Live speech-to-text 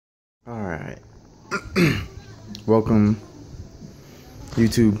Alright. Welcome,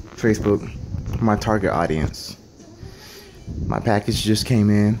 YouTube, Facebook, my target audience. My package just came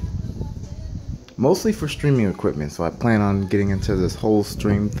in. Mostly for streaming equipment, so I plan on getting into this whole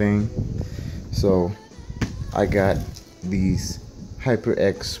stream thing. So, I got these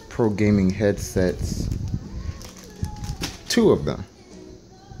HyperX Pro Gaming headsets. 2 of them.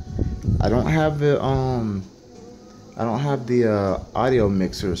 I don't have the audio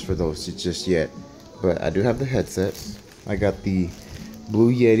mixers for those just yet, but I do have the headsets. I got the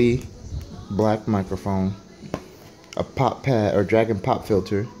Blue Yeti black microphone, a pop pad or Dragon pop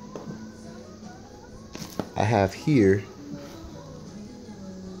filter. I have here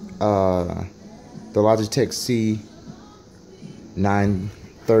the Logitech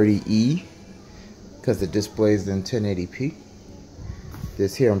C930E because it displays in 1080p.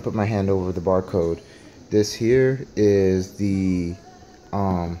 This here, I'm gonna put my hand over the barcode. This here is the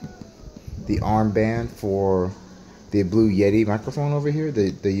armband for the Blue Yeti microphone over here,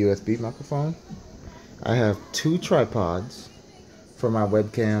 the USB microphone. I have 2 tripods for my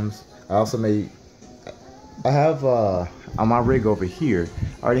webcams. I have on my rig over here,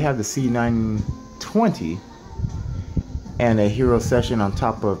 I already have the C920 and a Hero Session on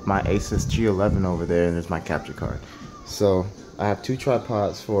top of my Asus G11 over there, and there's my capture card. So I have 2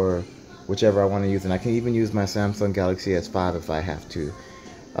 tripods for whichever I want to use, and I can even use my Samsung Galaxy S5 if I have to,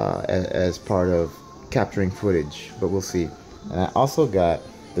 as part of capturing footage, but we'll see. And I also got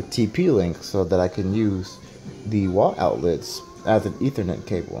the TP-Link so that I can use the wall outlets as an Ethernet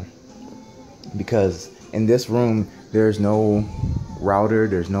cable, because in this room there's no router,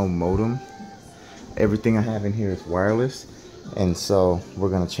 there's no modem. Everything I have in here is wireless, and so we're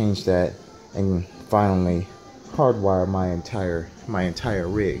gonna change that and finally hardwire my entire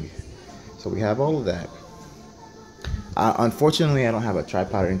rig. So we have all of that. Unfortunately, I don't have a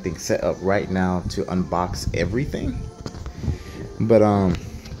tripod or anything set up right now to unbox everything. But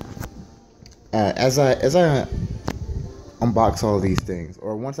as I unbox all of these things,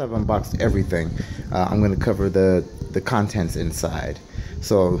 or once I've unboxed everything, I'm gonna cover the contents inside.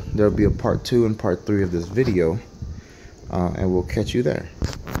 So there'll be a part 2 and part 3 of this video, and we'll catch you there.